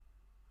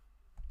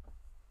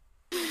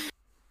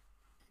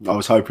I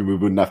was hoping we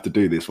wouldn't have to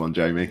do this one,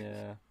 Jamie.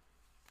 Yeah,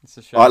 it's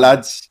a All right, shame.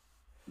 lads.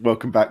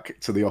 Welcome back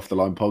to the Off the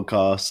Line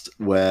podcast,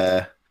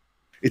 where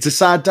it's a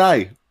sad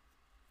day.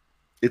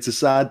 It's a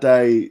sad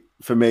day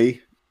for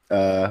me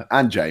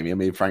and Jamie. I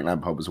mean, Frank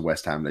Lampard was a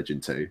West Ham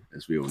legend too,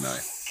 as we all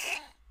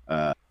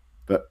know.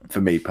 But for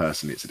me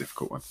personally, it's a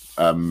difficult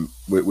one.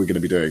 We're going to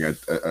be doing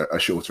a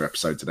shorter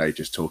episode today,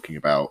 just talking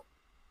about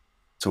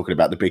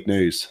the big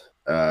news.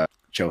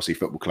 Chelsea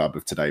Football Club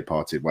have today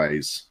parted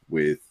ways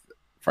with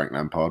Frank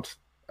Lampard.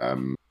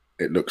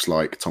 It looks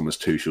like Thomas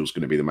Tuchel's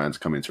going to be the man to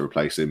come in to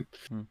replace him.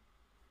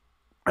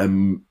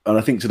 And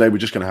I think today we're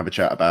just going to have a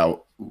chat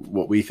about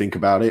what we think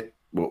about it,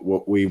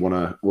 what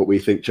we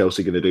think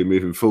Chelsea are going to do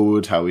moving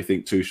forward, how we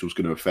think Tuchel's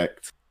going to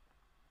affect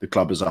the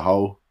club as a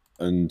whole,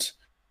 and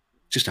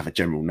just have a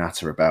general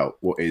natter about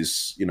what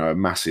is, a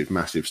massive,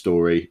 massive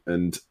story.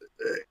 And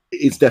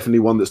it's definitely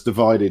one that's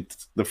divided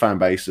the fan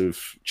base of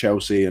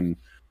Chelsea and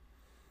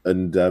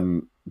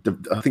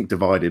I think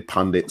divided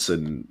pundits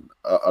and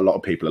a lot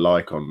of people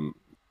alike on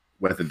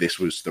whether this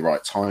was the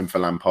right time for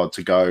Lampard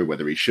to go,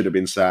 whether he should have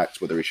been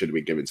sacked, whether he should have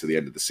been given to the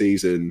end of the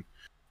season,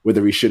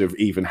 whether he should have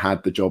even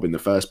had the job in the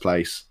first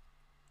place.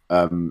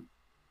 I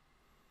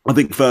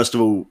think, first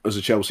of all, as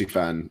a Chelsea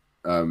fan,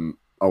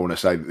 I want to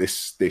say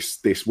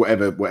that this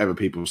whatever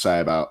people say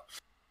about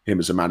him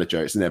as a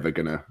manager, it's never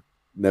gonna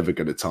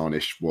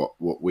tarnish what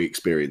we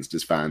experienced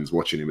as fans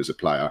watching him as a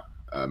player.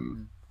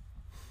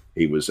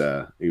 He was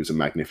a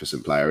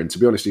magnificent player, and to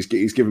be honest,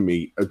 he's given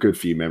me a good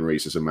few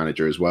memories as a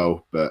manager as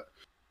well. But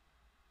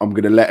I'm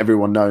going to let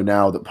everyone know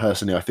now that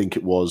personally, I think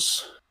it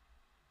was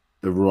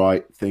the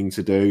right thing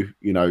to do.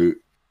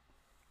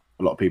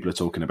 A lot of people are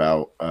talking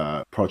about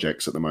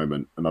projects at the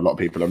moment, and a lot of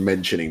people are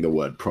mentioning the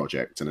word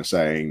project and are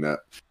saying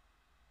that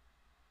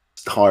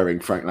hiring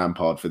Frank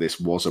Lampard for this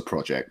was a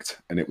project,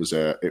 and it was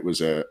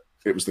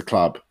the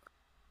club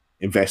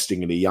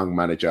investing in a young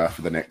manager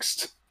for the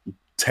next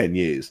 10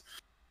 years.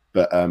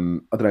 But I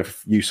don't know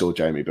if you saw,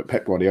 Jamie, but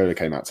Pep Guardiola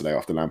came out today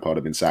after Lampard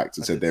had been sacked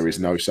and said there is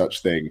no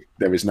such thing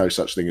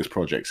as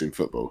projects in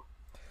football.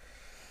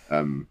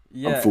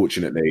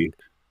 Unfortunately,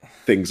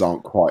 things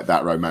aren't quite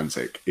that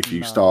romantic. If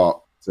you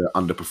start to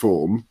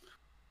underperform,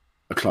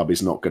 a club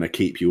is not going to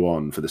keep you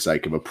on for the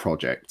sake of a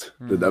project.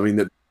 I mean,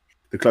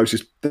 the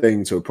closest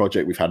thing to a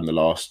project we've had in the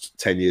last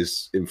 10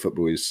 years in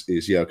football is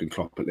Jurgen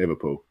Klopp at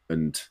Liverpool.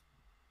 And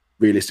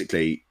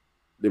realistically,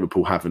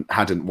 Liverpool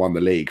hadn't won the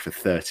league for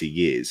 30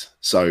 years.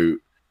 So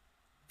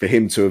for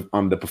him to have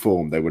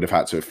underperformed, they would have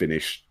had to have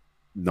finished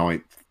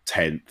 9th,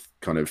 10th.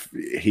 Kind of,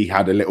 he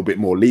had a little bit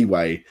more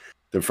leeway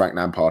than Frank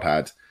Lampard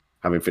had,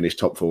 having finished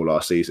top 4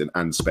 last season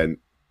and spent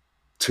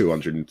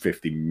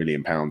 £250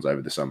 million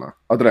over the summer.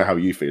 I don't know how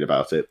you feel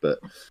about it, but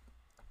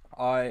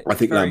I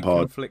think very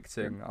Lampard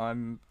conflicting.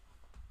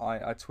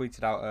 I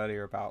tweeted out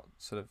earlier about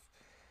sort of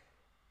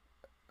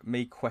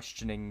me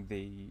questioning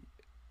the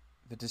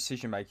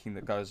decision making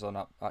that goes on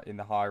up in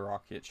the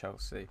hierarchy at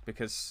Chelsea,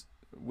 because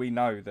we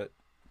know that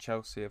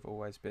Chelsea have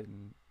always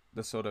been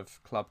the sort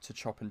of club to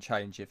chop and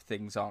change if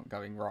things aren't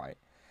going right.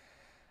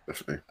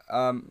 Definitely.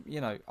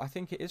 I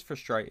think it is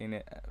frustrating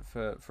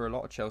for a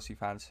lot of Chelsea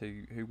fans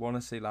who want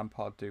to see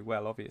Lampard do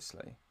well,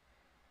 obviously.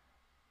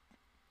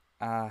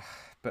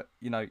 But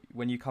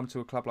when you come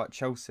to a club like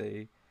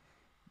Chelsea,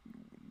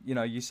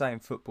 you say in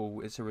football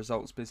it's a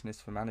results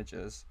business for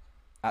managers.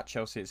 At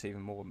Chelsea, it's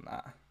even more than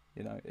that.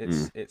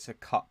 It's a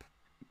cup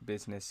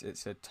business.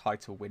 It's a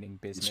title-winning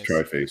business. It's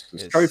trophies.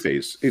 It's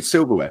trophies. It's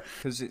silverware.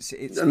 Because it's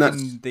in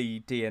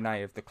the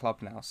DNA of the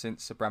club now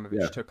since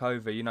Abramovich took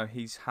over.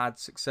 He's had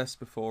success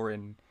before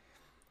in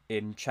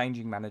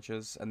changing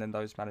managers, and then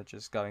those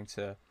managers going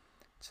to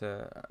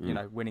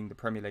winning the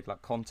Premier League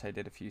like Conte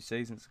did a few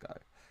seasons ago.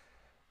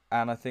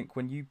 And I think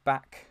when you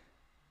back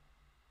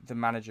the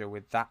manager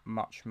with that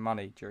much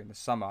money during the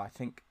summer, I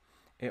think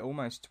it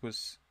almost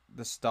was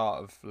the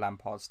start of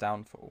Lampard's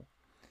downfall.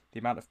 The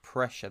amount of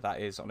pressure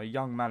that is on a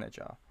young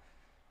manager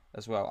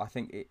as well. I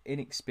think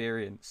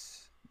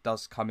inexperience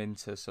does come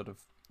into sort of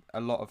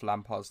a lot of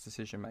Lampard's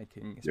decision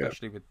making,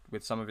 especially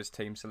with some of his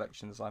team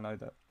selections. I know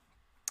that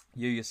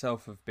you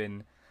yourself have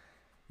been,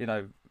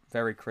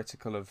 very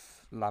critical of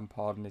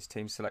Lampard and his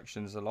team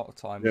selections a lot of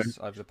times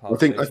over the past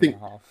season and a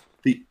half.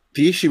 The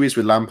issue is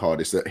with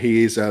Lampard is that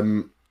he is.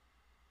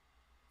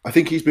 I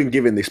think he's been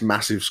given this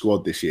massive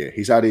squad this year.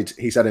 He's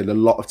added a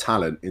lot of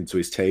talent into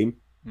his team.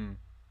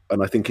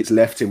 And I think it's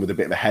left him with a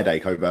bit of a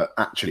headache over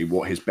actually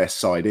what his best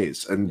side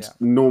is. And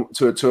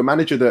to a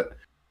manager that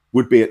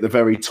would be at the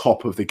very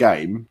top of the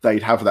game,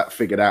 they'd have that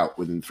figured out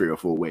within 3 or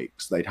 4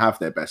 weeks. They'd have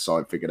their best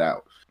side figured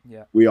out.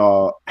 Yeah. We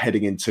are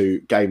heading into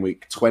game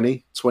week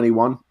 20,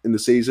 21 in the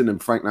season,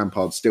 and Frank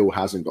Lampard still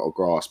hasn't got a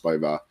grasp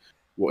over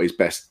what his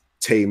best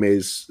team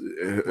is,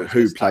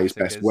 who plays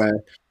best where.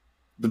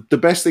 The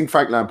best thing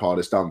Frank Lampard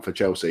has done for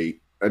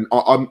Chelsea, and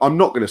I'm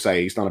not going to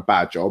say he's done a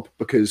bad job,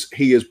 because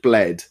he has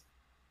bled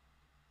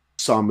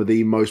some of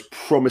the most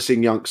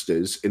promising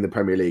youngsters in the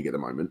Premier League at the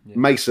moment. Yeah.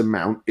 Mason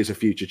Mount is a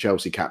future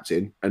Chelsea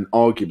captain, and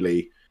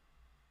arguably,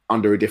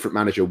 under a different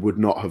manager would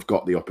not have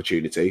got the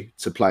opportunity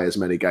to play as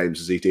many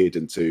games as he did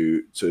and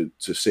to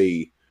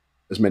see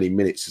as many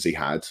minutes as he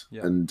had.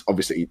 Yeah. And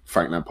obviously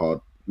Frank Lampard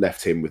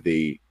left him with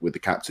the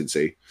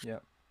captaincy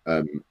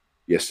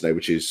yesterday,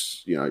 which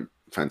is, you know,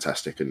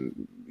 fantastic,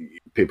 and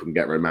people can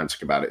get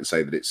romantic about it and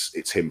say that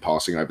it's him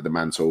passing over the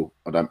mantle.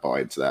 I don't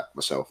buy into that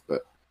myself,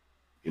 but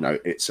you know,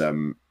 it's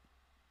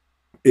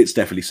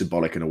definitely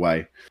symbolic in a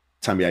way.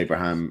 Tammy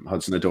Abraham,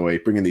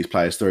 Hudson-Odoi, bringing these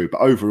players through.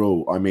 But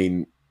overall, I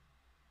mean,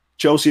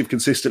 Chelsea have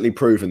consistently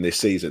proven this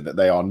season that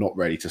they are not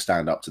ready to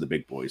stand up to the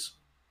big boys.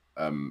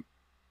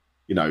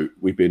 You know,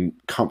 we've been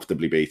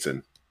comfortably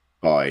beaten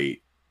by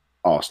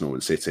Arsenal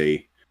and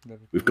City.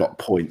 We've got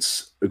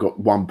points. We've got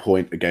 1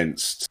 point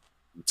against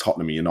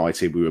Tottenham and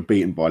United. We were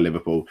beaten by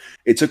Liverpool.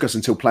 It took us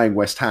until playing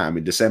West Ham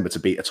in December to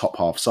beat a top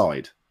half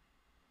side.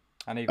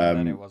 And even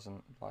then, it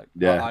wasn't like.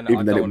 Yeah, I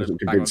even then it don't wasn't want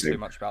to bang on convincing. too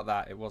much about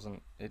that. It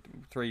wasn't.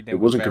 3-0 It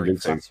wasn't very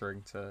convincing.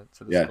 flattering to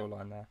the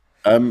scoreline there.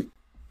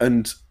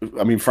 And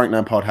I mean, Frank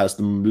Lampard has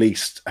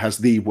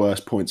the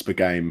worst points per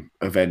game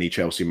of any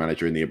Chelsea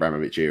manager in the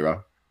Abramovich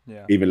era.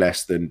 Yeah. Even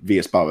less than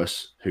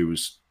Villas-Boas, who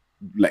was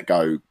let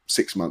go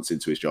 6 months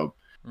into his job.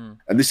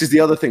 And this is the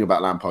other thing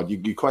about Lampard.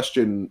 You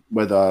question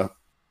whether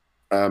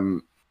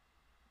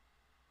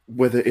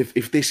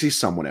if this is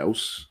someone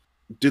else,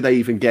 do they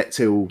even get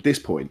till this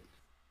point?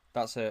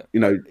 That's it. You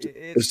know,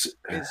 it's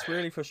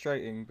really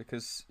frustrating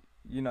because,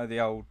 you know, the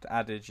old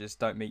adage is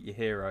don't meet your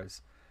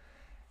heroes.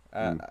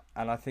 And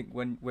I think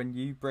when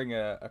you bring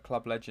a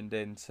club legend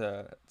in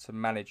to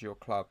manage your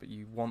club,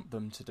 you want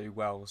them to do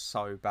well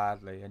so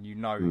badly, and you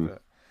know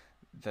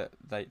that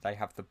they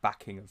have the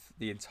backing of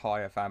the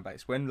entire fan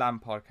base. When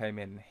Lampard came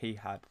in, he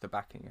had the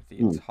backing of the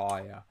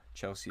entire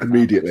Chelsea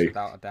immediately, fan base,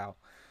 without a doubt.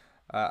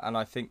 And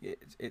I think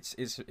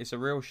it's a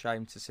real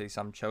shame to see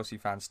some Chelsea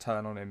fans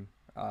turn on him.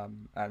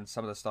 And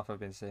some of the stuff I've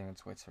been seeing on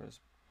Twitter is,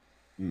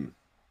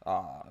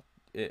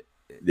 it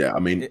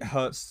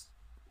hurts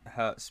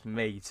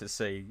me to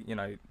see, you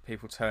know,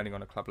 people turning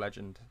on a club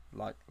legend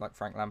like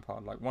Frank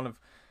Lampard, like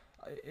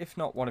if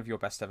not one of your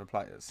best ever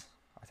players.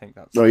 I think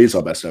that's. No, he is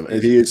our best ever.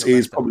 He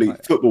is probably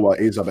football-wise,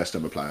 he is our best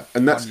ever player,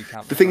 and that's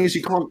the thing. Is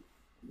you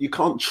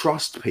can't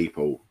trust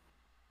people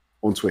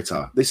on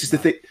Twitter. This is the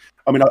thing.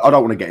 I mean, I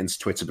don't want to get into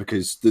Twitter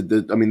because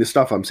the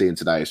stuff I'm seeing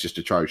today is just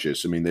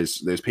atrocious. I mean,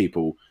 there's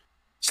people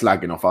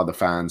slagging off other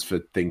fans for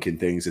thinking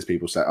things. There's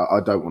people say I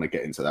don't want to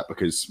get into that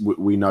because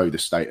we know the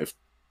state of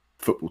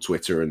football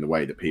Twitter and the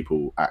way that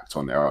people act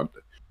on there.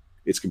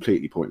 It's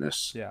completely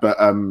pointless. Yeah. But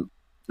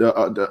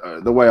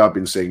the way I've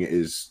been seeing it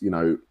is, you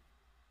know,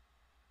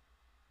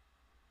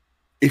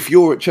 if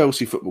you're at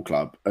Chelsea Football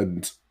Club,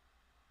 and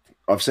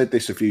I've said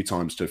this a few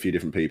times to a few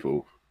different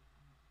people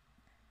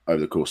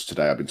over the course of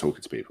today, I've been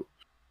talking to people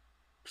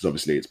because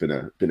obviously it's been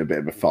a bit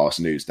of a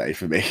fast news day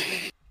for me.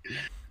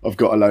 I've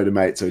got a load of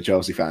mates who are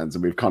Chelsea fans,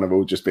 and we've kind of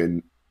all just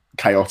been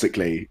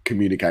chaotically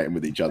communicating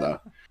with each other,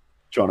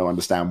 trying to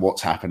understand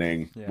what's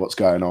happening, what's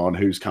going on,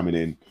 who's coming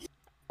in.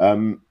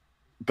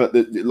 But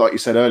like you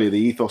said earlier, the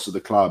ethos of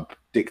the club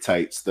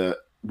dictates that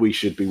we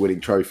should be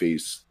winning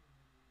trophies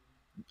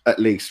at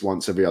least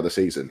once every other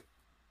season.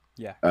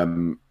 Yeah.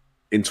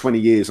 In 20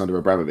 years under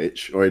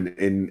Abramovich, or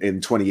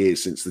in 20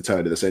 years since the turn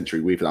of the century,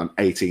 we've done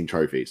 18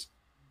 trophies.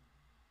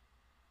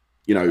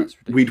 You know,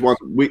 we'd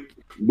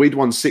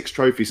won 6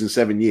 trophies in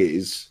 7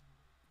 years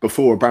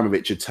before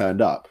Abramovich had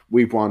turned up.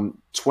 We've won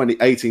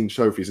 18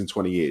 trophies in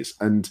 20 years.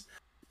 And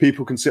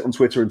people can sit on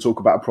Twitter and talk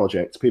about a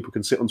project. People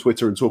can sit on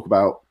Twitter and talk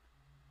about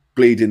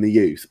bleeding the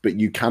youth, but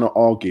you cannot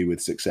argue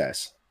with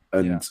success.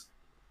 And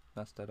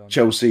that's dead on.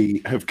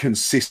 Chelsea have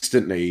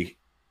consistently,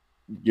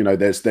 you know,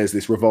 there's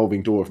this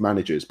revolving door of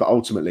managers, but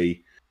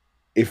ultimately,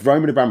 if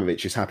Roman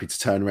Abramovich is happy to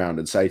turn around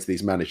and say to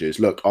these managers,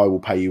 look, I will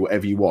pay you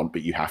whatever you want,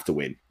 but you have to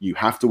win. You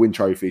have to win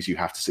trophies. You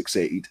have to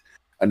succeed.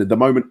 And at the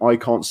moment I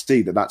can't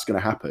see that that's going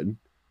to happen,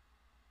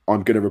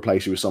 I'm going to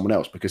replace you with someone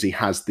else because he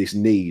has this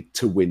need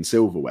to win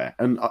silverware.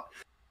 And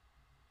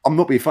I'm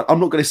not being fun. I'm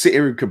not going to sit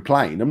here and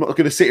complain. I'm not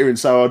going to sit here and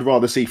say I'd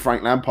rather see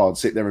Frank Lampard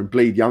sit there and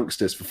bleed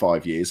youngsters for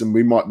 5 years and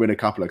we might win a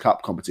couple of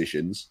cup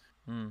competitions.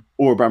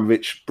 Or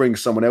Abramovich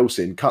brings someone else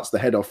in, cuts the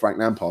head off Frank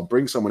Lampard,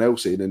 brings someone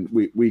else in, and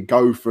we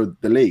go for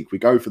the league. We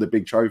go for the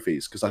big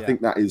trophies because I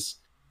think that's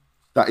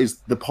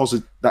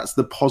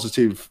the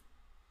positive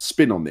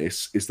spin on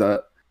this. Is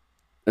that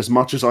as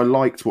much as I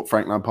liked what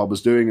Frank Lampard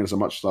was doing, and as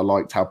much as I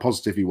liked how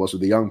positive he was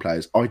with the young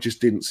players, I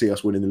just didn't see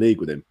us winning the league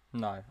with him.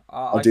 No,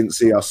 I didn't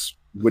see us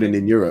winning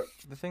in Europe.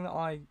 The thing that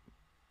I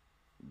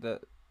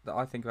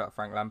think about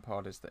Frank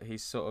Lampard is that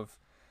he's sort of,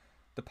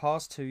 the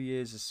past 2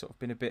 years has sort of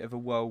been a bit of a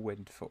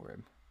whirlwind for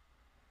him.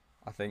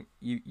 I think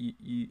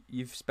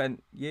you've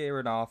spent a year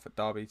and a half at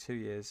Derby, 2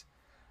 years,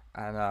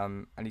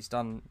 and he's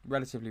done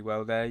relatively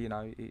well there. You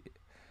know,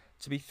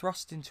 to be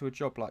thrust into a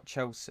job like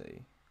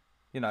Chelsea,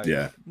 you know,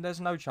 there's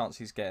no chance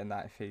he's getting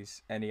that if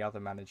he's any other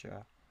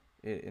manager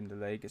in the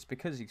league. It's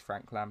because he's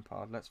Frank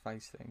Lampard. Let's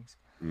face things.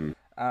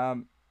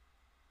 And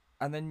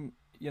then,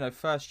 you know,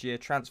 first year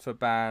transfer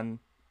ban,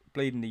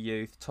 bleeding the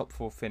youth, top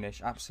 4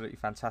 finish, absolutely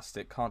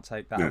fantastic. Can't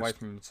take that away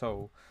from him at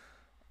all.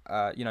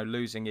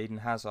 losing Eden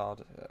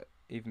Hazard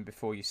even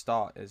before you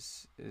start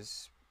is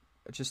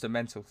just a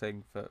mental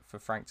thing for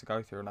Frank to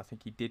go through, and I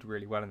think he did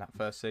really well in that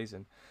first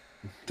season.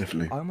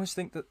 Definitely. I almost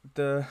think that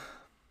the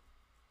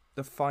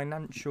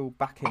financial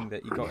backing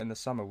that he got in the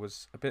summer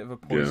was a bit of a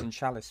poison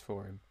chalice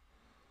for him.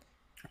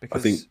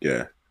 Because I think,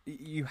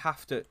 you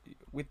have to,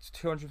 with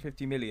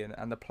 250 million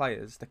and the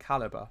players, the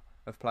calibre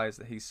of players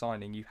that he's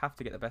signing, you have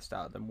to get the best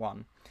out of them,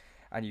 one,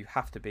 and you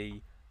have to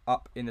be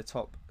up in the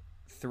top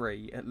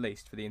 3 at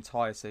least for the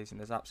entire season.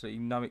 There's absolutely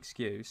no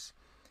excuse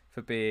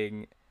for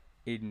being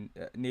in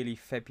nearly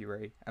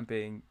February and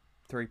being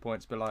 3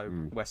 points below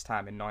West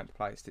Ham in 9th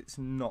place. It's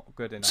not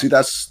good enough. See,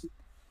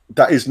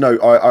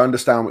 I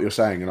understand what you're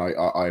saying, and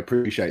I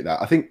appreciate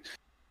that. I think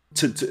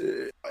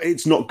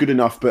it's not good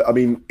enough, but I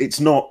mean, it's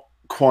not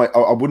quite.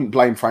 I wouldn't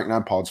blame Frank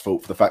Lampard's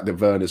fault for the fact that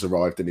Werner's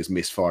arrived and is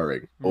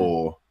misfiring,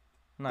 or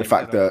the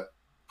fact that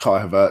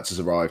Kai Havertz has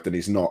arrived and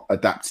he's not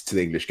adapted to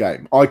the English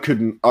game. I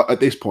couldn't,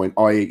 at this point,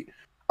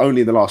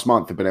 only in the last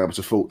month have been able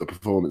to fault the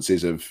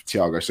performances of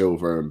Thiago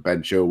Silva and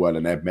Ben Chilwell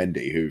and Ed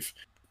Mendy, who've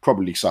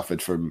probably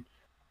suffered from,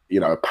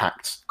 a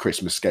packed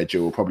Christmas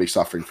schedule, probably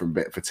suffering from a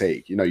bit of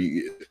fatigue.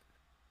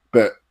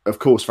 But of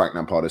course, Frank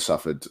Lampard has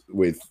suffered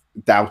with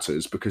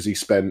doubters because he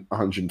spent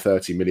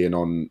 130 million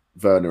on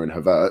Werner and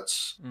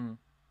Havertz,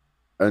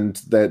 and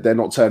they're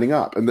not turning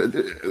up. And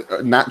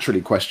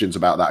naturally, questions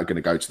about that are going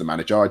to go to the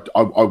manager.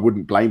 I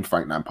wouldn't blame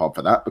Frank Lampard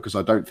for that because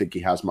I don't think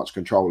he has much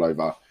control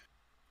over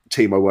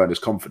Timo Werner's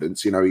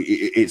confidence.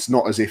 It's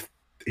not as if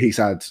he's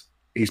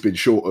been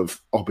short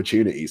of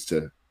opportunities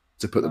to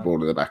put the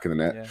ball in the back of the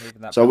net.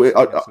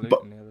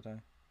 Yeah,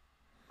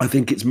 I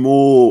think it's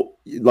more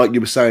like you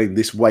were saying,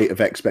 this weight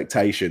of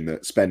expectation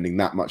that spending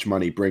that much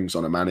money brings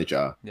on a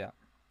manager. Yeah,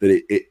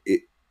 that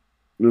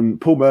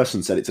Paul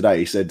Merson said it today.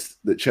 He said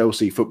that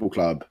Chelsea Football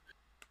Club,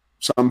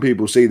 some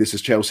people see this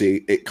as Chelsea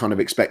kind of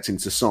expecting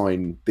to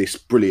sign this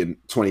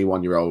brilliant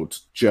 21-year-old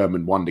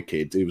German wonder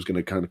kid who was going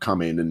to kind of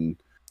come in and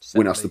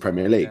win us the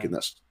Premier League, and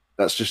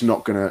that's just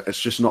not gonna. It's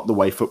just not the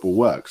way football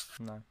works.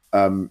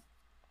 No.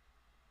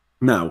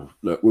 Now,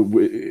 look,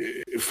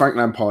 Frank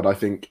Lampard, I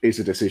think, is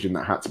a decision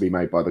that had to be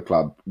made by the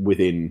club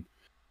within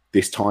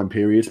this time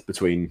period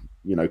between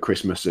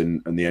Christmas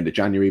and the end of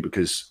January,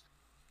 because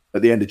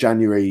at the end of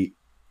January,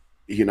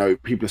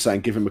 people are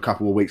saying give him a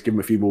couple more weeks, give him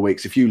a few more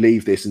weeks. If you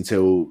leave this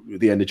until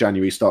the end of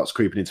January, starts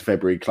creeping into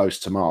February, close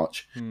to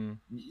March,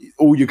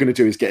 all you're going to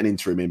do is get an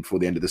interim in before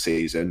the end of the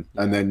season,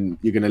 and then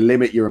you're going to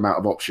limit your amount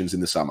of options in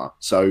the summer.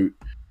 So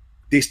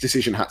this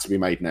decision had to be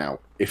made now,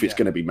 if it's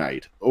going to be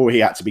made, or he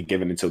had to be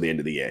given until the end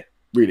of the year,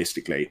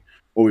 realistically,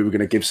 or we were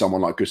going to give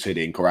someone like Gus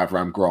Hiddink or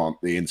Avram Grant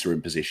the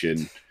interim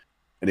position,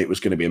 and it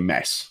was going to be a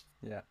mess.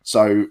 Yeah.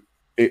 So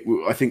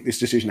I think this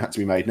decision had to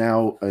be made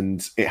now,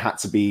 and it had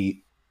to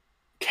be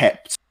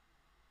kept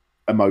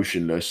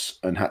emotionless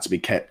and had to be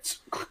kept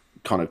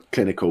kind of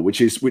clinical,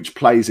 which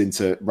plays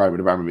into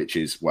Roman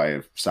Abramovich's way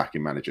of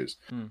sacking managers.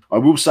 I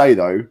will say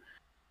though,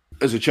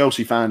 as a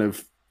Chelsea fan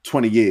of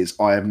 20 years,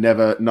 I have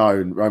never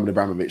known Roman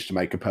Abramovich to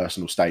make a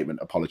personal statement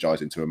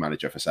apologising to a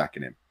manager for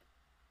sacking him.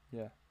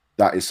 Yeah.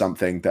 That is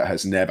something that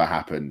has never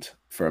happened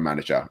for a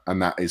manager.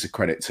 And that is a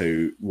credit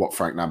to what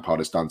Frank Lampard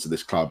has done to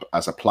this club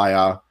as a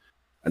player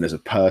and as a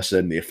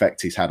person, the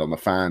effect he's had on the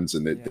fans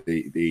and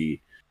the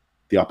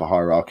upper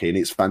hierarchy. And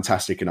it's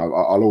fantastic. And I'll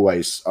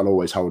always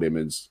hold him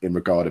in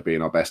regard of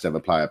being our best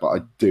ever player. But I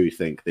do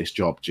think this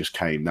job just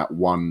came that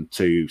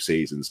 1-2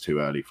 seasons too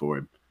early for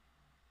him.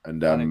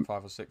 And I think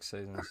 5 or 6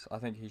 seasons. I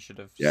think he should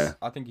have. Yeah.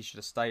 I think he should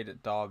have stayed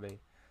at Derby,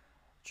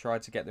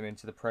 tried to get them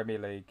into the Premier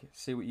League,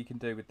 see what you can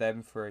do with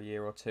them for a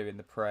year or two in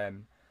the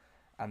Prem,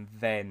 and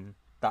then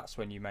that's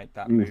when you make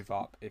that move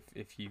up.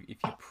 If you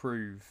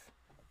prove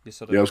your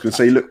sort of I was going to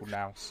say, look,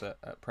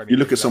 at Premier you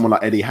look League at someone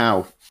like Eddie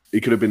Howe. He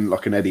could have been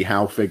like an Eddie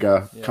Howe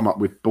figure, come up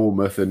with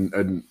Bournemouth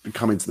and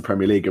come into the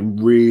Premier League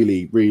and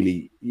really,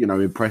 really,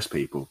 impress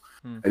people.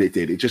 And it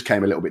did. It just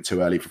came a little bit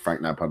too early for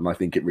Frank Lampard, and I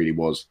think it really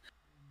was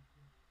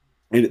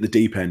in at the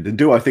deep end. And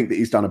do I think that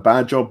he's done a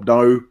bad job?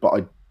 No, but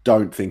I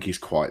don't think he's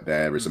quite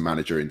there as a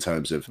manager in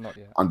terms of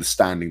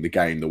understanding the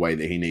game the way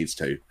that he needs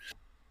to.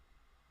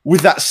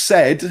 With that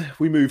said,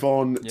 we move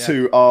on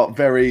to our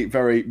very,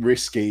 very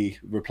risky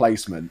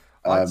replacement.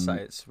 I'd say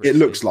it's risky. It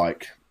looks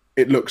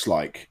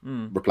like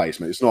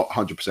replacement. It's not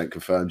 100%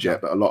 confirmed yet,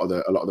 but a lot of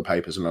the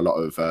papers and a lot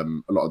of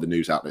the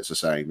news outlets are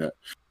saying that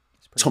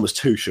Thomas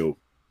Tuchel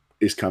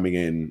is coming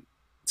in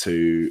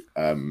to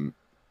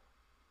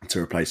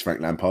replace Frank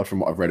Lampard.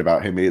 From what I've read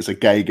about him, he is a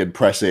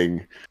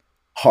Gegenpressing,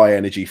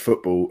 high-energy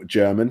football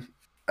German,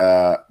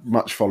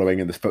 much following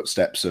in the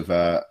footsteps of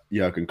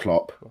Jurgen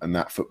Klopp and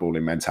that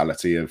footballing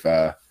mentality of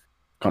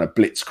kind of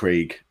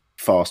blitzkrieg,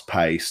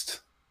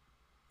 fast-paced,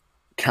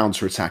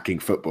 counter-attacking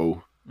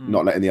football,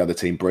 not letting the other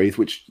team breathe,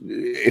 which,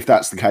 if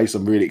that's the case,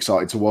 I'm really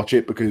excited to watch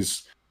it,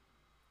 because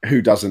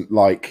who doesn't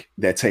like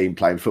their team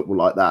playing football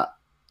like that,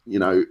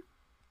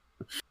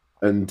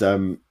 And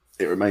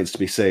it remains to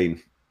be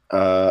seen.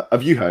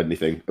 Have you heard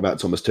anything about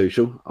Thomas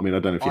Tuchel? I mean, I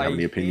don't know if you have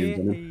any opinions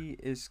on him. He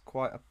is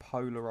quite a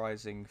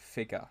polarising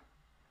figure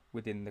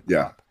within the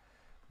club,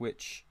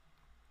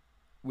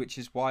 which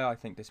is why I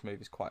think this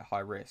move is quite high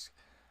risk.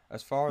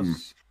 As far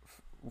as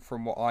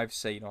from what I've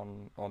seen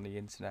on the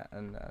internet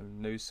and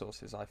news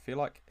sources, I feel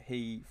like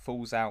he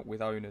falls out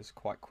with owners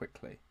quite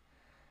quickly,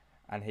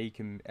 and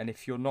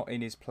if you're not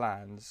in his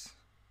plans,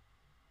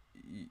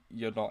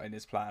 you're not in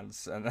his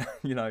plans, and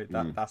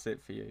that's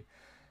it for you.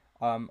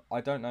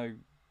 I don't know.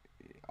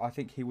 I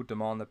think he would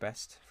demand the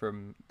best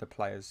from the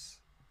players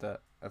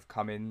that have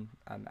come in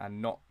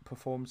and not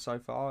performed so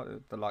far,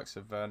 the likes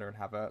of Werner and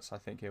Havertz. I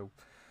think he'll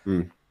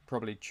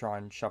probably try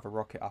and shove a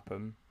rocket up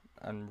them,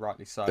 and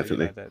rightly so.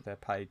 Definitely.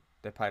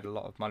 They're paid a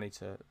lot of money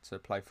to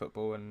play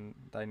football, and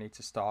they need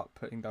to start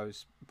putting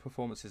those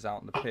performances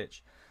out on the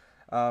pitch.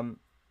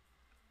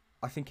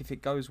 I think if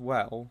it goes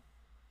well,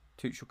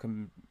 Tuchel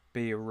can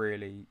be a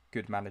really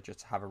good manager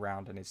to have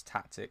around, and his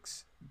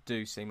tactics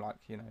do seem like,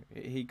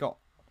 he got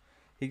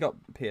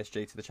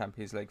PSG to the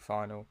Champions League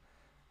final,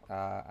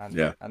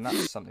 and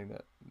that's something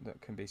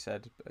that can be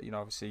said.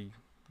 Obviously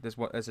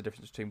there's a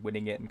difference between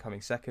winning it and coming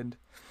second,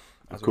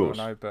 as we all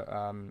know. But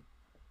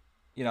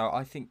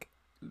I think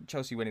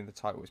Chelsea winning the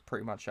title is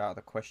pretty much out of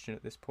the question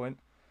at this point.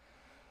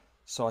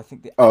 So I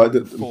think the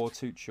aim for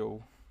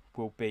Tuchel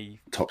will be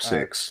top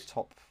 6,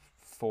 top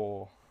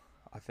 4.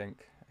 I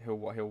think he'll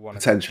want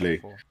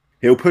potentially.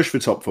 He'll push for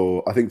top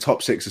 4. I think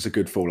top 6 is a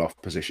good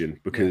fall-off position,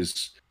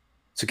 because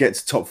to get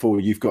to top 4,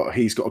 he's got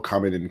to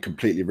come in and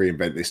completely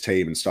reinvent this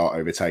team and start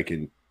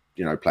overtaking,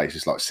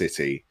 places like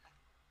City.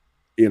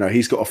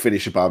 He's got to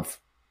finish above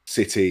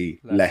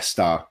City,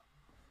 Leicester,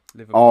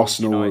 Liverpool,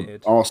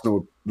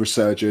 Arsenal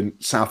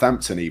resurgent,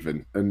 Southampton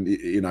even, and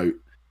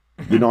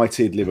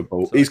United,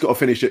 Liverpool. He's got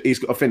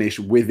to finish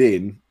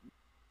within,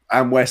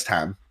 and West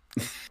Ham.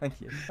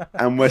 Thank you.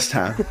 And West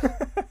Ham.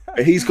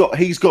 He's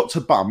got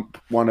to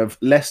bump one of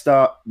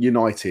Leicester,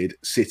 United,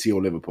 City,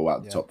 or Liverpool out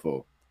of the top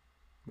 4,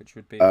 which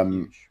would be a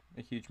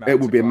huge. It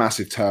would be a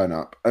massive turn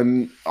up,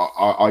 and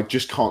I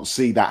just can't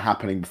see that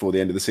happening before the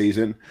end of the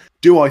season.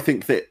 Do I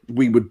think that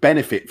we would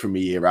benefit from a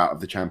year out of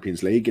the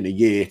Champions League and a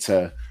year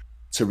to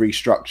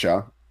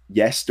restructure?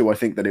 Yes. Do I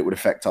think that it would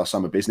affect our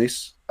summer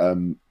business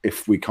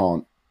if we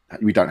don't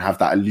have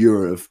that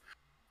allure of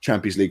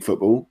Champions League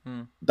football?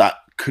 That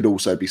could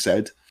also be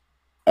said.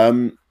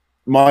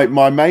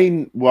 My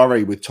main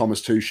worry with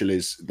Thomas Tuchel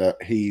is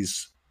that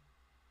his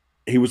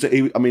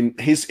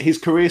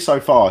career so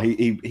far,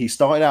 he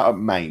started out at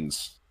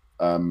Mainz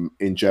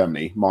in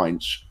Germany,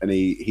 Mainz, and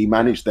he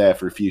managed there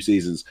for a few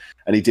seasons,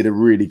 and he did a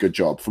really good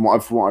job. From what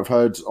I've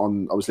heard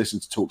I was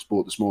listening to Talk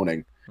Sport this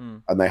morning,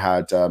 and they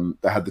had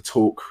the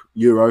Talk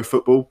Euro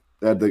football.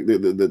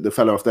 The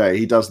fellow off there,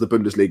 he does the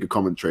Bundesliga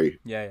commentary.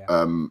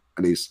 And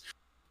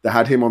they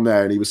had him on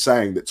there, and he was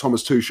saying that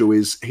Thomas Tuchel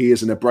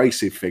is an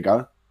abrasive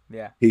figure.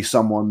 Yeah. He's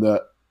someone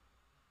that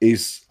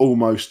is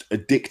almost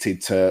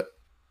addicted to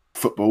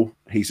football.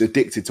 He's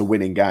addicted to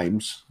winning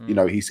games.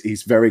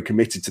 He's very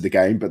committed to the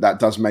game, but that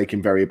does make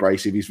him very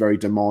abrasive. He's very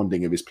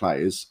demanding of his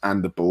players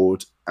and the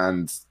board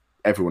and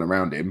everyone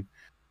around him,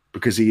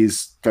 because he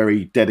is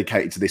very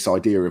dedicated to this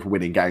idea of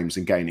winning games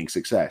and gaining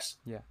success.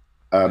 Yeah.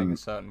 Playing a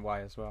certain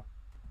way as well.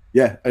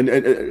 Yeah, and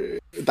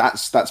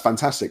that's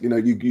fantastic.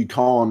 You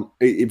can't,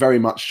 very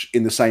much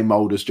in the same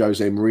mold as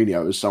Jose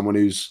Mourinho, as someone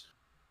who's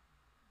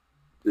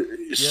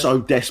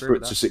so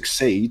desperate to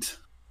succeed.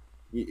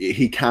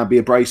 He can be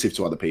abrasive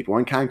to other people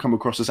and can come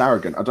across as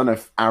arrogant. I don't know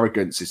if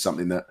arrogance is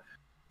something that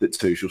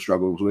Tuchel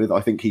struggles with. I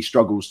think he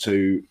struggles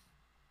to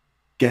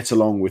get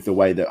along with the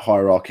way that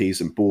hierarchies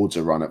and boards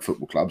are run at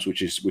football clubs,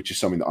 which is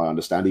something that I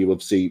understand. He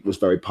obviously was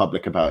very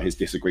public about his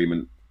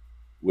disagreement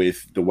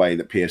with the way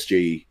that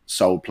PSG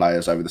sold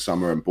players over the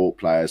summer and bought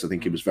players. I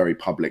think he was very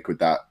public with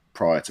that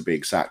prior to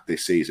being sacked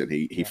this season.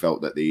 He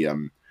felt that the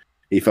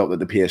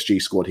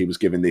PSG squad he was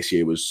given this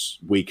year was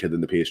weaker than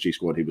the PSG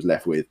squad he was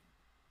left with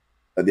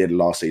at the end of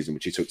last season,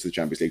 which he took to the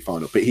Champions League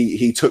final. But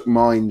he took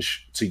Mainz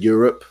to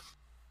Europe,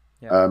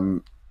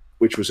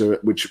 which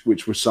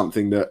was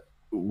something that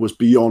was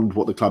beyond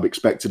what the club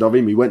expected of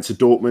him. He went to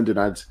Dortmund and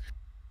had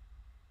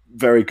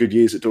very good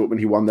years at Dortmund.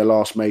 He won their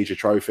last major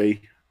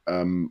trophy,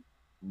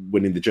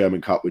 winning the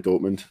German Cup with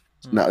Dortmund.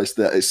 Now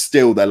it's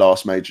still their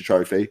last major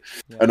trophy.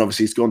 And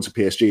obviously he's gone to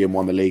PSG and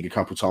won the league a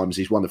couple of times.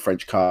 He's won the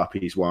French Cup.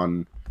 He's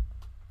won...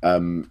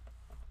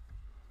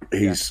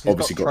 He's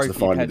obviously got to the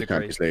final of the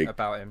Champions League.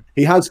 About him.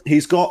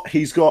 He's got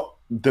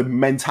the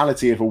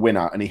mentality of a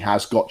winner, and he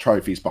has got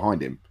trophies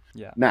behind him.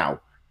 Yeah. Now,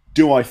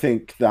 do I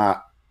think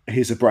that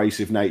his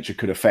abrasive nature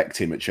could affect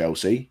him at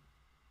Chelsea?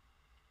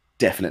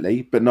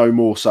 Definitely, but no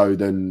more so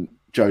than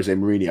Jose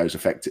Mourinho's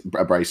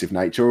abrasive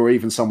nature, or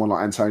even someone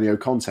like Antonio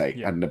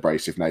Conte had an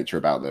abrasive nature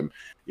about them.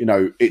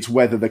 It's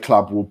whether the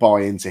club will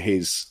buy into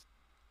his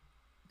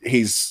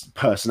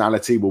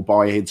personality, will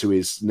buy into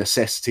his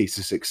necessity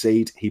to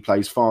succeed. He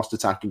plays fast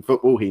attacking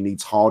football. He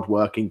needs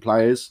hard-working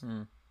players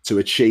to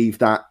achieve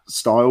that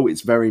style.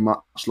 It's very much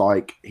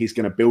like he's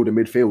going to build a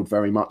midfield,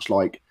 very much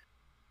like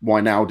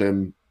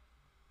Wijnaldum,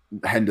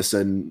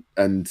 Henderson,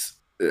 and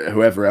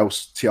whoever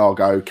else,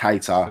 Thiago,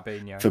 Keita,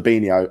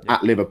 Fabinho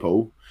at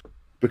Liverpool.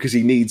 because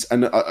he needs.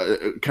 And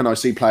can I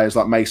see players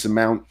like Mason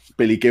Mount,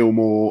 Billy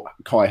Gilmore,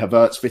 Kai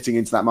Havertz fitting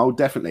into that mold?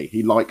 Definitely.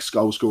 He likes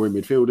goal-scoring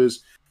midfielders.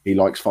 He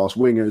likes fast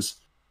wingers.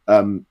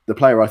 The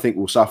player I think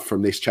will suffer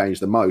from this change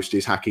the most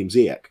is Hakim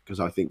Ziyech, because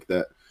I think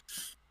that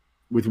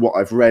with what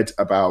I've read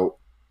about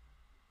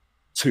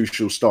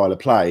Tuchel's style of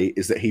play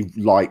is that he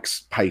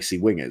likes pacey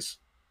wingers.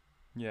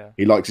 Yeah,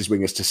 he likes his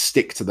wingers to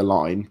stick to the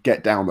line,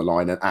 get down the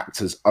line, and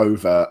act as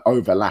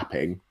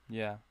overlapping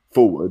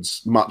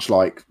forwards, much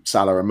like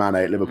Salah and Mane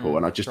at Liverpool.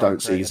 And I just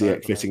don't see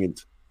Ziyech fitting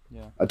into.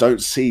 Yeah. I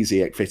don't see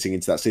Ziyech fitting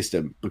into that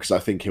system, because I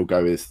think he'll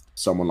go with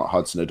someone like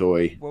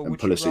Hudson-Odoi and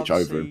Pulisic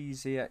over him. Would you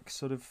see Ziyech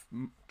sort of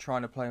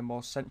trying to play a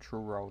more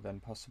central role then,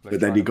 possibly?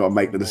 But then you got to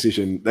make the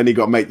decision. Then you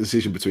got to make the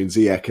decision between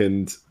Ziyech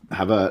and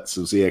Havertz,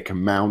 or Ziyech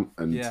and Mount,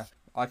 and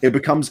it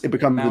becomes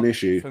an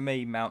issue. For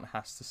me, Mount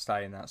has to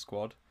stay in that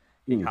squad.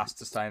 He has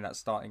to stay in that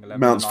starting 11.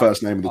 Mount's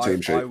first name of the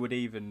team sheet. I would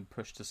even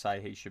push to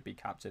say he should be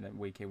captain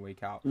week in,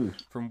 week out.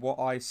 From what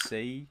I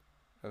see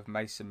of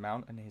Mason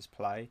Mount and his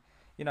play,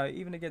 you know,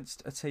 even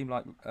against a team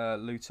like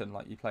Luton,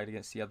 like you played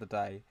against the other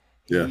day,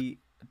 he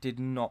did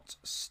not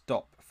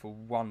stop for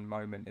one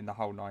moment in the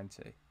whole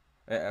 90.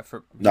 He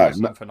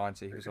was on for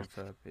 90.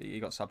 He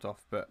got subbed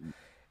off, but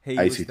he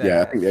 80, was there.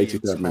 Yeah, I think the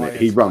 83rd minute.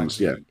 He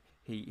runs,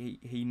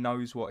 He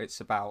knows what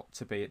it's about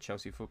to be at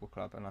Chelsea Football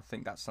Club, and I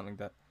think that's something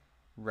that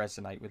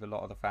resonate with a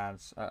lot of the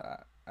fans.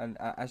 And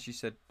as you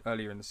said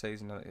earlier in the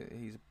season,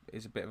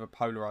 he's a bit of a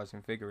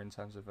polarising figure in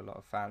terms of a lot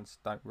of fans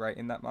don't rate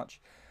him that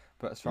much.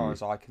 But as far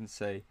as I can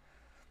see,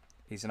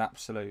 he's an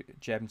absolute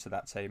gem to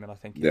that team, and I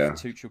think if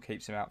Tuchel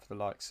keeps him out for the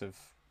likes of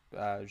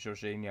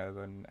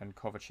Jorginho and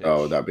Kovacic,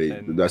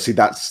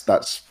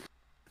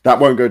 that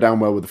won't go down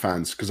well with the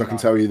fans, because I can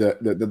tell you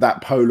that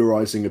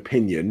polarising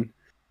opinion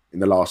in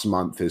the last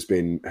month has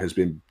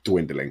been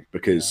dwindling,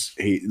 because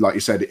he, like you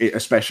said,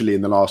 especially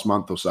in the last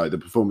month or so, the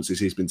performances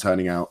he's been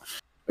turning out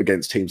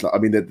against teams like, I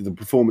mean, the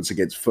performance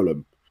against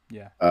Fulham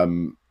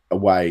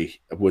away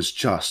was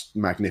just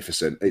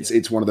magnificent.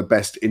 It's one of the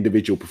best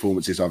individual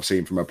performances I've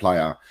seen from a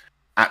player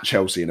at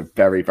Chelsea in a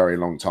very, very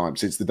long time,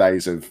 since the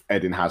days of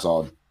Eden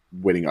Hazard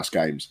winning us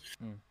games.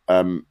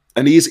 And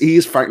he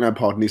is Frank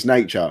Lampard in his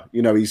nature.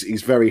 You know,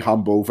 he's very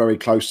humble, very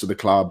close to the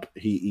club.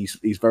 He's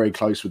very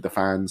close with the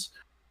fans.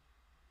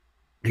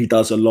 He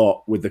does a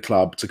lot with the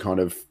club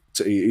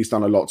he's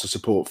done a lot to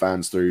support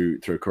fans through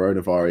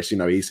coronavirus. You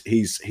know,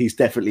 he's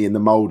definitely in the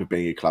mold of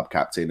being a club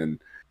captain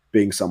and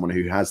being someone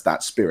who has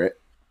that spirit.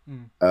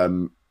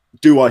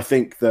 Do I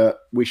think that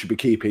we should be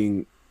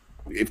keeping,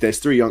 if there's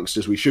 3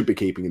 youngsters we should be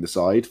keeping in the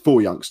side,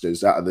 4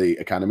 youngsters out of the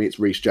academy, it's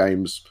Reece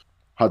James,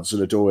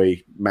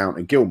 Hudson-Odoi, Mount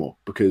and Gilmore,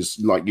 because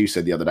like you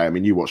said the other day, I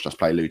mean, you watched us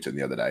play Luton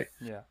the other day.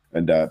 Yeah.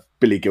 And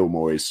Billy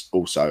Gilmore is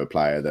also a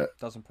player that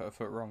doesn't put a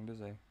foot wrong, does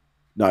he?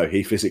 No,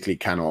 he physically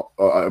cannot.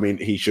 I mean,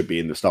 he should be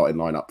in the starting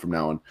lineup from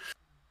now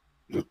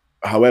on.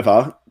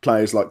 However,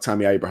 players like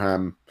Tammy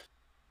Abraham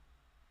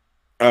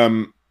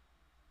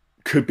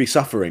could be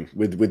suffering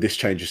with this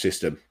change of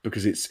system,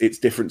 because it's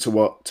different to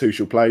what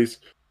Tuchel plays.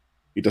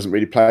 He doesn't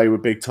really play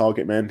with big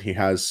target men. He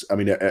has, I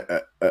mean,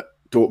 at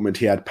Dortmund,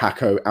 he had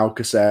Paco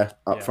Alcacer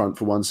up front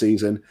for one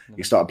season.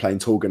 He started playing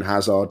Torgan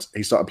Hazard.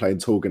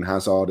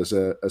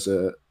 As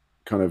a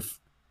kind of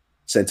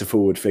centre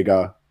forward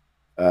figure.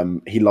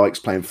 He likes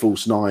playing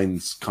false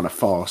nines, kind of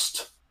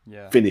fast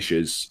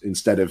finishers,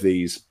 instead of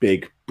these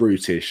big,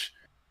 brutish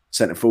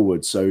centre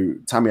forwards. So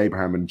Tammy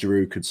Abraham and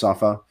Giroud could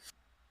suffer.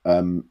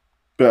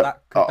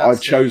 But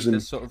I've chosen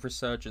the sort of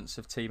resurgence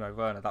of Timo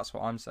Werner. That's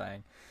what I'm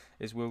saying.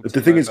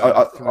 The thing is,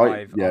 I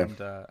thrive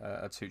under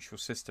a Tuchel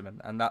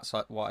system, and that's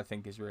what I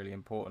think is really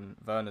important.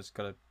 Werner's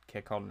got to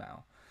kick on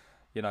now.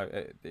 You know,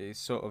 it's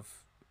sort of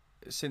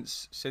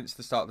since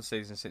the start of the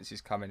season, since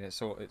he's come in,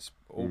 it's all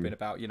been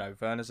about, you know,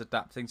 Werner's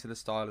adapting to the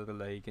style of the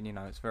league, and you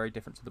know it's very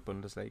different to the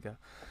Bundesliga.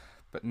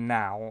 But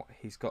now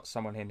he's got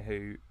someone in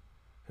who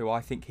I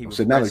think he would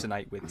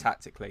resonate with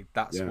tactically.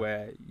 That's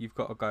where you've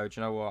got to go, do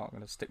you know what? I'm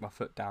going to stick my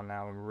foot down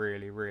now and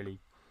really, really,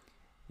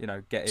 you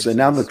know, get into So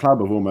now the club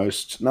have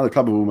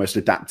almost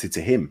adapted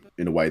to him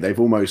in a way. They've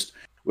almost,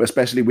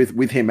 especially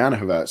with him and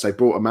Havertz, they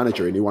brought a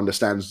manager in who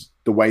understands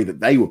the way that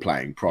they were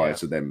playing prior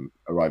to them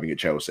arriving at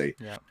Chelsea.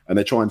 Yeah. And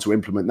they're trying to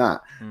implement that.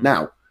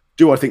 Now,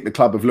 do I think the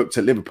club have looked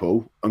at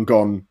Liverpool and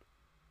gone,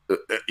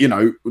 you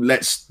know,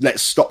 let's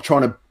stop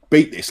trying to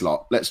beat this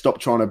lot. Let's stop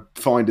trying to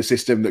find a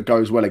system that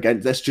goes well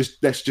against. Let's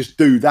just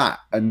do that.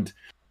 And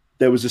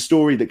there was a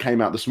story that came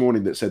out this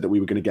morning that said that we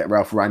were going to get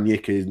Ralph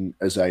Rangnick in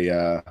as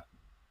an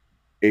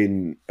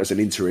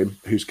interim,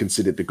 who's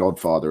considered the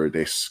godfather of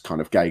this kind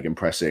of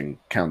gegenpressing,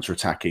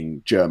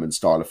 counter-attacking German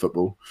style of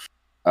football.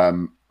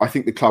 I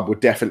think the club were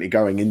definitely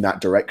going in that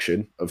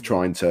direction of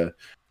trying to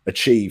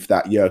achieve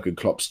that Jurgen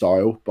Klopp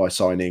style by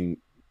signing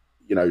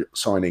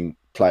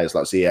players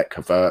like Ziyech,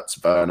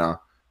 Havertz, Werner,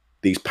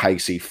 these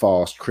pacey,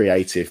 fast,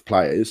 creative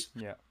players.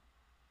 Yeah.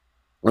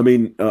 I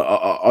mean,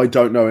 I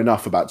don't know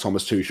enough about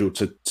Thomas Tuchel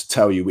to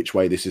tell you which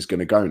way this is going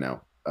to go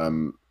now.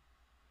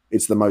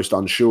 It's the most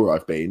unsure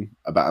I've been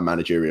about a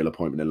managerial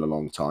appointment in a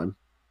long time.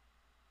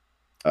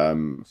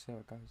 We'll see how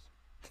it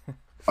goes.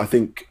 I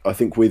think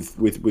with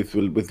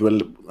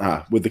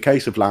the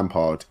case of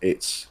Lampard,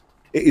 it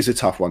is a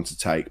tough one to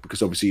take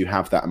because obviously you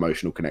have that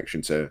emotional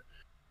connection to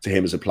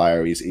him as a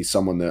player. He's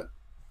someone that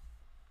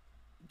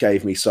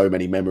gave me so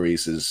many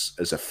memories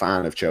as a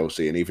fan of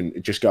Chelsea, and even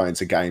just going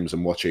to games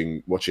and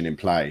watching him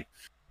play.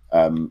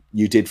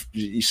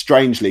 You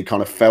strangely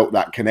kind of felt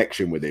that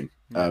connection with him.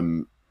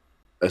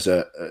 It's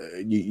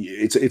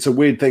a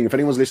weird thing. If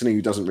anyone's listening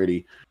who doesn't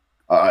really,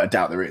 I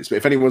doubt there is, but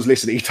if anyone's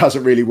listening who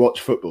doesn't really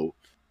watch football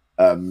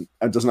and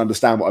doesn't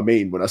understand what I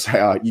mean when I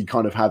say you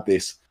kind of have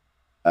this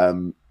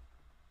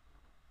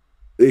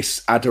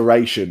this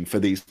adoration for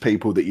these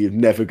people that you're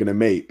never going to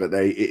meet, but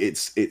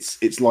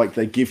it's like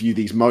they give you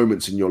these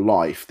moments in your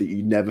life that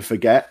you never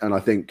forget. And I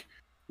think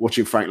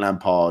watching Frank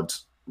Lampard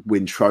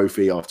win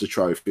trophy after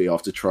trophy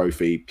after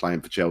trophy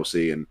playing for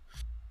Chelsea, and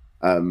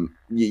I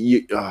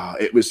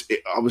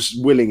was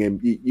willing him.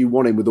 You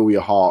want him with all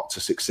your heart to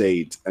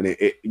succeed, and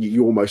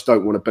you almost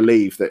don't want to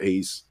believe that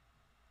he's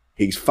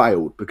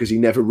failed because he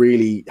never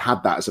really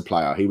had that as a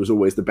player. He was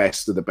always the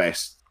best of the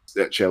best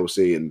at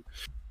Chelsea, and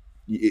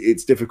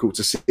it's difficult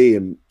to see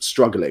him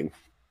struggling.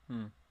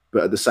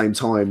 But at the same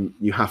time,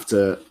 you have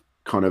to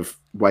kind of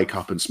wake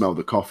up and smell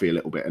the coffee a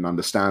little bit and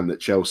understand that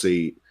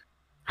Chelsea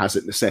has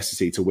a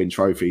necessity to win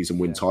trophies and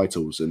win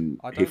titles. And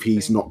if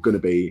he's not going to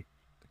be...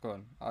 Go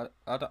on.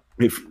 I don't...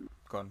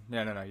 Go on.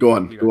 No. Go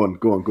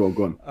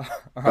on.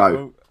 All right,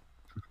 well,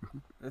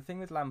 the thing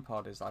with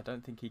Lampard is I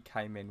don't think he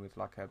came in with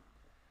like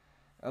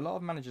a lot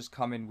of managers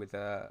come in with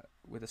a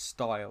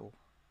style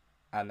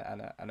and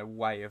a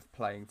way of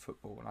playing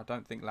football, and I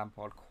don't think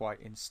Lampard quite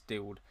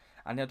instilled,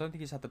 and I don't think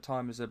he's had the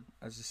time as a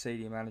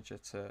senior manager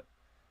to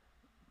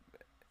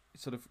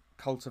sort of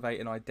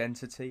cultivate an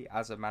identity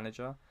as a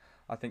manager.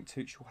 I think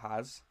Tuchel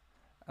has,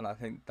 and I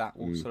think that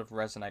will sort of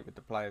resonate with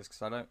the players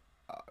because I don't.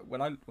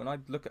 When I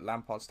look at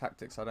Lampard's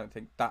tactics, I don't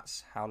think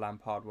that's how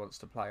Lampard wants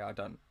to play. I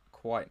don't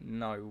quite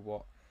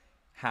know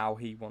how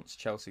he wants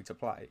Chelsea to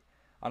play.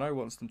 I know he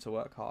wants them to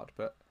work hard,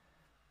 but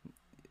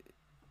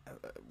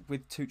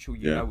with Tuchel,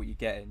 you know what you're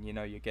getting. You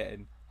know you're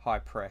getting high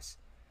press,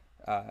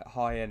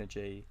 high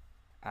energy,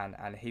 and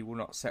he will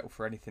not settle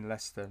for anything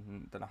less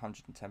than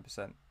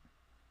 110%.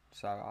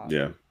 So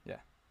yeah.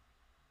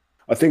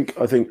 I think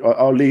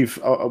I'll leave.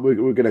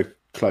 We're going to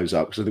close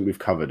up because I think we've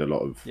covered a lot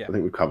of. I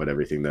think we've covered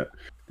everything that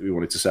we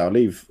wanted to say. I'll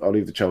leave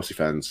the Chelsea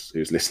fans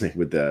who's listening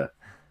with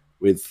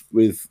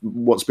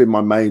what's been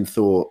my main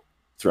thought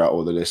throughout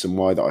all of this, and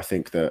why that I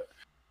think that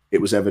it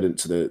was evident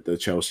to the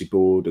Chelsea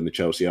board and the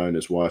Chelsea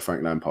owners why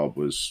Frank Lampard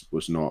was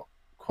not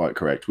quite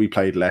correct. We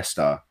played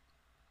Leicester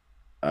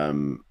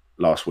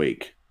last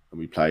week, and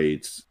we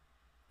played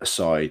a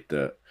side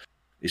that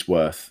is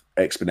worth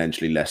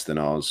exponentially less than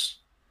ours.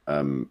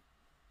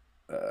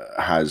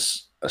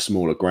 Has a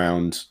smaller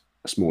ground,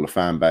 a smaller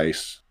fan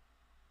base.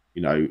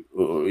 You know,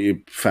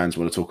 fans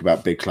want to talk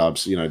about big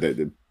clubs. You know,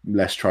 the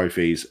less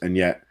trophies, and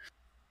yet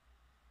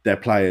their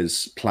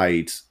players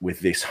played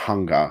with this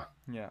hunger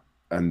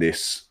and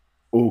this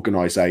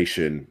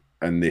organisation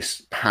and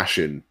this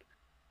passion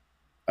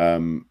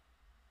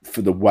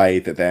for the way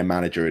that their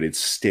manager had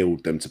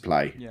instilled them to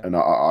play. And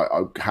I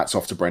hats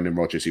off to Brendan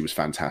Rodgers. He was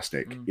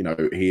fantastic. You know,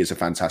 he is a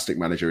fantastic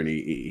manager, and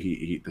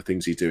he the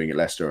things he's doing at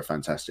Leicester are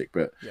fantastic.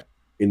 But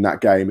in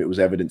that game, it was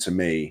evident to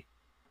me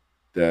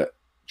that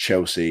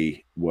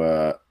Chelsea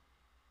were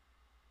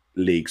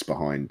leagues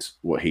behind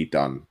what he'd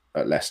done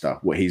at Leicester,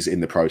 what he's in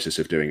the process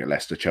of doing at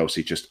Leicester.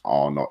 Chelsea just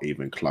are not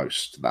even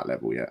close to that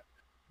level yet.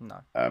 No.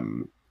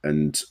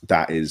 And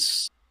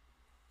that's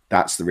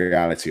the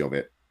reality of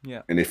it.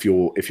 Yeah. And if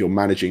you're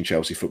managing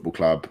Chelsea Football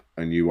Club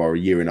and you are a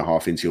year and a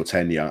half into your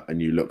tenure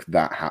and you look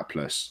that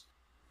hapless,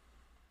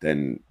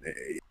 then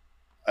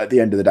at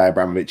the end of the day,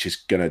 Abramovich is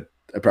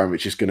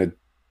gonna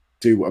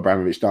do what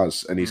Abramovich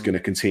does, and he's going to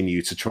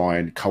continue to try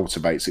and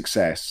cultivate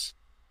success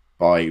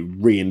by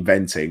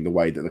reinventing the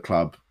way that the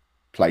club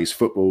plays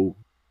football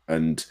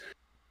and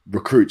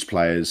recruits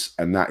players,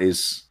 and that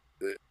is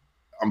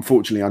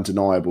unfortunately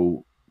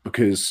undeniable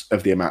because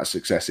of the amount of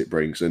success it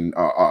brings. And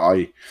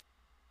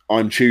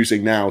I'm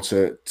choosing now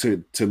to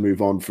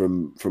move on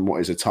from what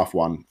is a tough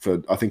one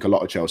for I think a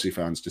lot of Chelsea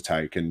fans to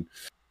take, and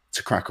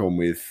to crack on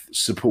with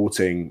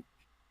supporting,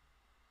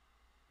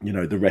 you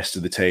know, the rest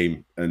of the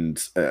team, and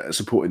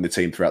supporting the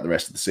team throughout the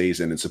rest of the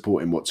season, and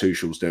supporting what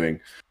Tuchel's doing,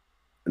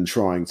 and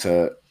trying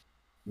to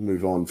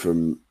move on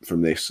from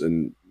this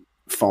and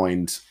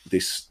find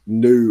this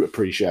new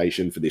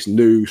appreciation for this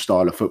new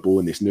style of football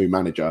and this new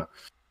manager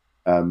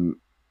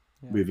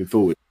moving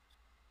forward.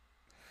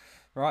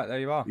 Right, there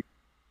you are.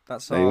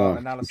 That's our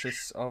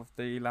analysis of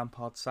the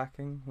Lampard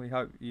sacking. We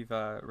hope you've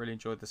really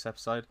enjoyed this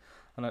episode.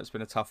 I know it's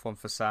been a tough one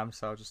for Sam,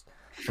 so I'd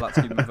like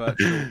to give him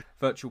a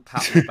virtual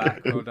pat on the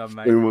back. Well done,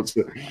 mate. Who wants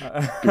to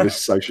give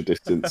us social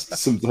distance,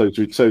 some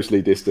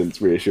socially distanced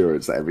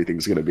reassurance that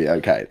everything's going to be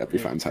okay? That'd be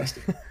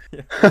fantastic.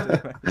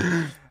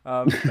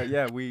 But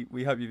yeah,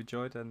 we hope you've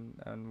enjoyed,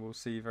 and we'll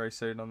see you very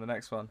soon on the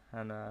next one.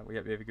 And we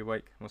hope you have a good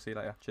week. We'll see you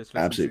later. Cheers.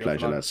 Absolute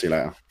pleasure, lads. See you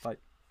later. Bye.